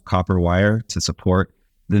buy enough copper wire to support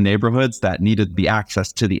the neighborhoods that needed the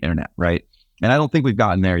access to the internet, right? And I don't think we've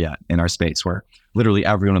gotten there yet in our space where literally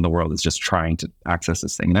everyone in the world is just trying to access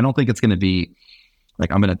this thing. And I don't think it's going to be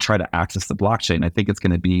like, I'm going to try to access the blockchain. I think it's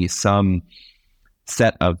going to be some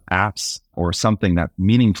set of apps or something that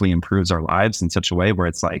meaningfully improves our lives in such a way where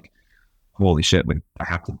it's like, holy shit, I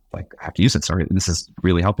have to use it. Sorry, this is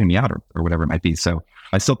really helping me out or whatever it might be. So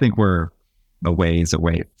I still think we're a ways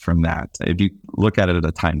away from that if you look at it at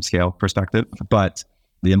a time scale perspective. But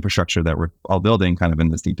the infrastructure that we're all building kind of in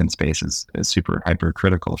this deep in space is super hyper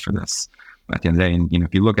critical for this at the end of the day. And,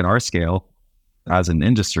 if you look at our scale as an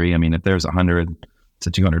industry, I mean, if there's 100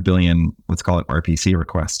 to 200 billion, let's call it RPC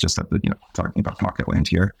requests, just at the, talking about pocket land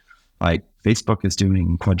here, like Facebook is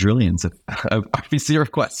doing quadrillions of RPC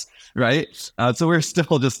requests, right? So we're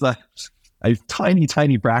still just a tiny,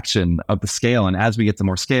 tiny fraction of the scale. And as we get to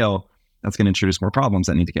more scale, that's going to introduce more problems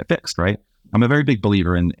that need to get fixed, right? I'm a very big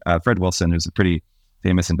believer in Fred Wilson, who's a pretty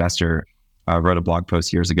famous investor, wrote a blog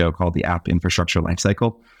post years ago called The App Infrastructure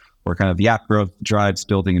Lifecycle, where kind of the app growth drives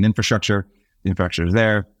building an infrastructure. The infrastructure is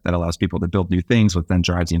there that allows people to build new things, which then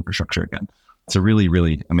drives the infrastructure again. It's a really,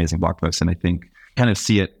 really amazing blog post. And I think kind of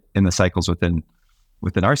see it in the cycles within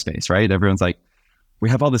our space, right? Everyone's like, we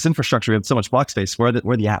have all this infrastructure, we have so much block space, where are the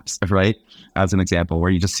apps, right? As an example,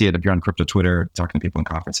 where you just see it if you're on crypto Twitter, talking to people in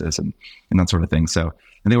conferences and that sort of thing. So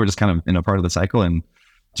I think we're just kind of in a part of the cycle, and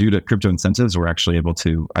due to crypto incentives, we're actually able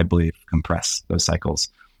to, I believe, compress those cycles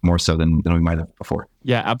more so than we might have before.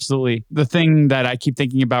 Yeah, absolutely. The thing that I keep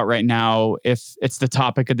thinking about right now, if it's the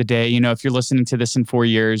topic of the day, if you're listening to this in 4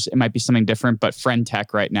 years, it might be something different, but Friend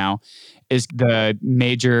Tech right now is the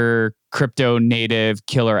major crypto native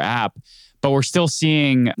killer app. But we're still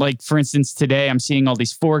seeing, like, for instance, today I'm seeing all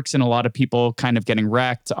these forks and a lot of people kind of getting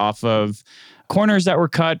wrecked off of corners that were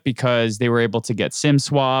cut because they were able to get SIM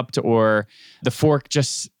swapped, or the fork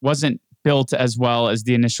just wasn't built as well as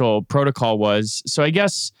the initial protocol was. So I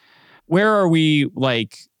guess, where are we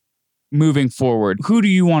like moving forward? Who do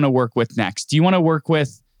you want to work with next? Do you want to work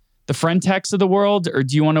with the Friend Techs of the world, or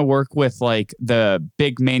do you want to work with like the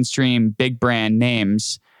big mainstream, big brand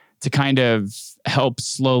names to kind of help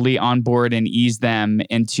slowly onboard and ease them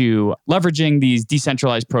into leveraging these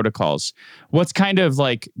decentralized protocols? What's kind of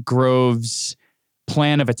like Grove's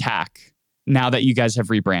plan of attack now that you guys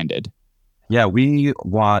have rebranded? Yeah, we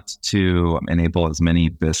want to enable as many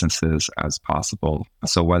businesses as possible.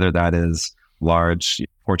 So whether that is large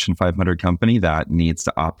Fortune 500 company that needs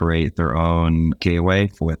to operate their own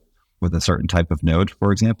gateway with a certain type of node,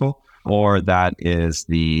 for example, or that is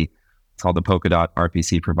it's called the Polkadot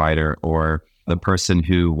RPC provider, or the person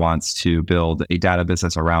who wants to build a data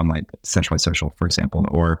business around like centralized social, for example,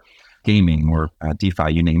 or gaming or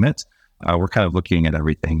DeFi, you name it. We're kind of looking at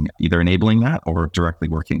everything, either enabling that or directly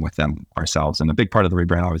working with them ourselves. And a big part of the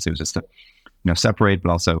rebrand obviously was just to, separate,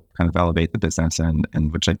 but also kind of elevate the business, and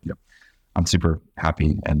which I'm super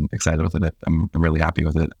happy and excited with it. I'm really happy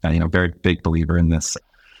with it. Very big believer in this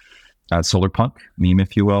solar punk meme,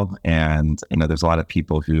 if you will. And there's a lot of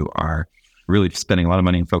people who are really spending a lot of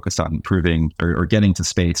money and focused on improving or getting to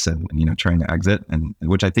space and trying to exit, and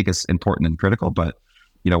which I think is important and critical. But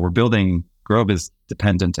we're building. Grove is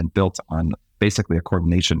dependent and built on basically a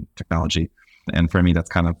coordination technology. And for me, that's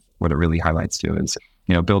kind of what it really highlights to is,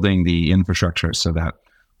 building the infrastructure so that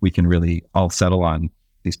we can really all settle on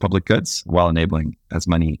these public goods while enabling as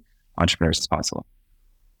many entrepreneurs as possible.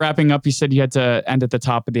 Wrapping up, you said you had to end at the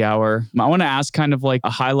top of the hour. I want to ask kind of like a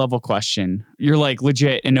high level question. You're like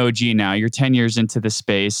legit an OG now. You're 10 years into the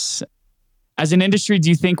space. As an industry, do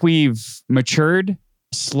you think we've matured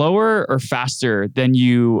slower or faster than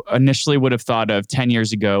you initially would have thought of 10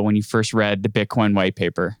 years ago when you first read the Bitcoin white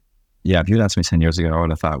paper? Yeah, if you'd asked me 10 years ago, I would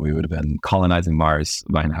have thought we would have been colonizing Mars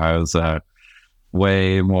by now. I was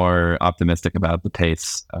way more optimistic about the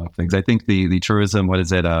pace of things. I think the truism, what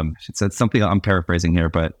is it? It's something I'm paraphrasing here,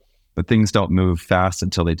 but things don't move fast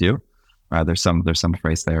until they do. There's some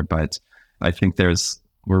phrase there, but I think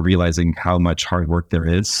we're realizing how much hard work there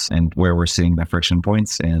is and where we're seeing the friction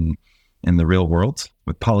points in the real world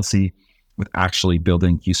with policy, with actually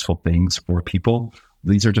building useful things for people.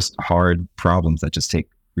 These are just hard problems that just take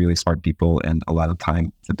really smart people and a lot of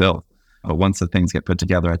time to build. But once the things get put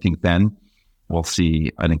together, I think then we'll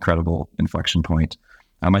see an incredible inflection point.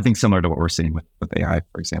 I think similar to what we're seeing with AI,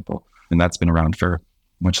 for example, and that's been around for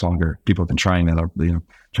much longer. People have been trying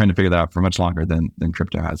to figure that out for much longer than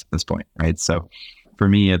crypto has at this point, right? So for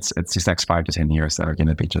me, it's these next 5 to 10 years that are going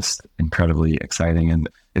to be just incredibly exciting, and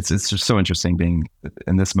it's just so interesting being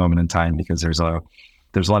in this moment in time because there's a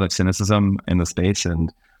lot of cynicism in the space,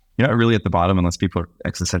 and you're not really at the bottom unless people are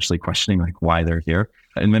existentially questioning like why they're here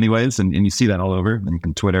in many ways, and you see that all over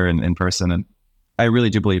in Twitter and in person. And I really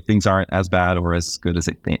do believe things aren't as bad or as good as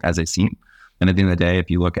they seem. And at the end of the day,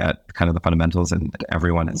 if you look at kind of the fundamentals, and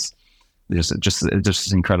everyone is there's just an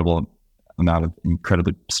incredible amount of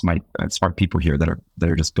incredibly smart people here that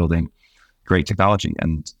are just building great technology.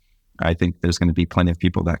 And I think there's going to be plenty of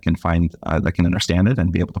people that can find that can understand it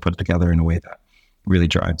and be able to put it together in a way that really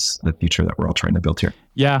drives the future that we're all trying to build here.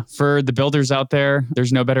 Yeah, for the builders out there,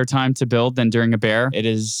 there's no better time to build than during a bear. It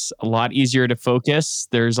is a lot easier to focus.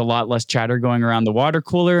 There's a lot less chatter going around the water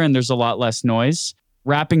cooler, and there's a lot less noise.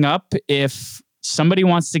 Wrapping up, if somebody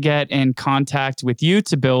wants to get in contact with you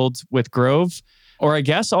to build with Grove, or I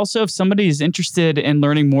guess also if somebody is interested in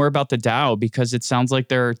learning more about the DAO, because it sounds like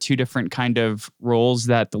there are two different kind of roles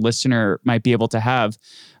that the listener might be able to have.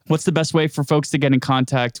 What's the best way for folks to get in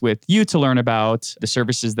contact with you to learn about the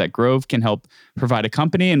services that Grove can help provide a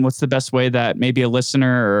company? And what's the best way that maybe a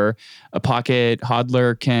listener or a Pocket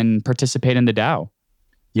hodler can participate in the DAO?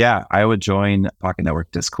 Yeah, I would join Pocket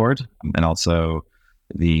Network Discord and also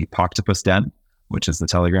the Poctopus Den, which is the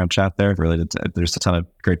Telegram chat there. There's a ton of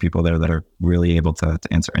great people there that are really able to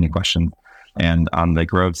answer any question. And on the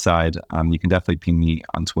Grove side, you can definitely ping me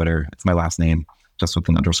on Twitter. It's my last name, just with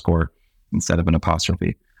an underscore instead of an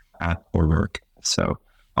apostrophe, @O'Rourke. So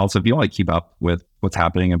also, if you want to keep up with what's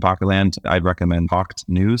happening in Pocket Land, I'd recommend Pocket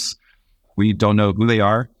News. We don't know who they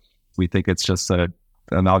are. We think it's just an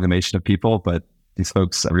amalgamation of people, but these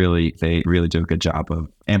folks really do a good job of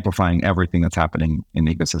amplifying everything that's happening in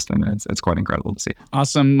the ecosystem. And it's quite incredible to see.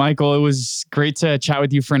 Awesome, Michael. It was great to chat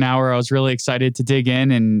with you for an hour. I was really excited to dig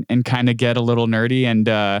in and kind of get a little nerdy,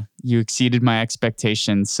 and you exceeded my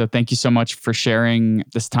expectations. So thank you so much for sharing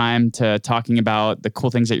this time to talking about the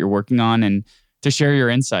cool things that you're working on and to share your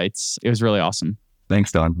insights. It was really awesome.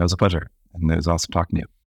 Thanks, Dylan. It was a pleasure. And it was awesome talking to you.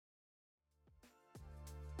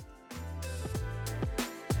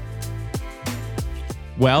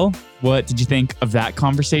 Well, what did you think of that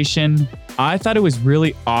conversation? I thought it was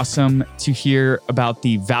really awesome to hear about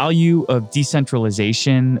the value of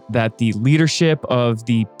decentralization that the leadership of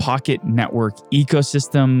the Pocket Network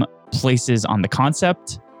ecosystem places on the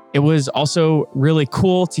concept. It was also really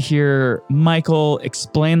cool to hear Michael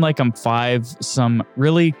explain like I'm five some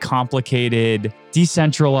really complicated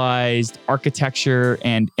decentralized architecture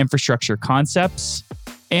and infrastructure concepts.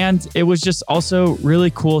 And it was just also really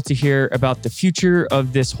cool to hear about the future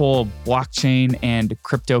of this whole blockchain and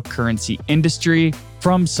cryptocurrency industry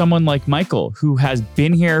from someone like Michael, who has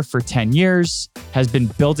been here for 10 years, has been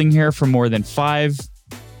building here for more than 5,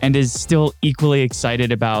 and is still equally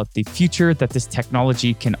excited about the future that this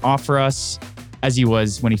technology can offer us as he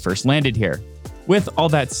was when he first landed here. With all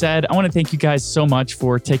that said, I want to thank you guys so much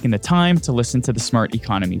for taking the time to listen to the Smart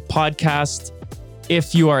Economy podcast.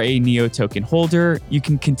 If you are a NEO token holder, you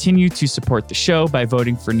can continue to support the show by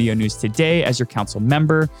voting for NEO News Today as your council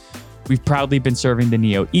member. We've proudly been serving the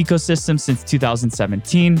NEO ecosystem since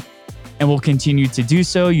 2017, and we'll continue to do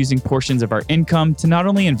so using portions of our income to not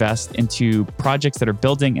only invest into projects that are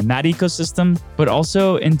building in that ecosystem, but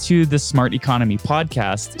also into the Smart Economy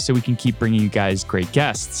podcast so we can keep bringing you guys great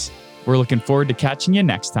guests. We're looking forward to catching you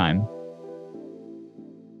next time.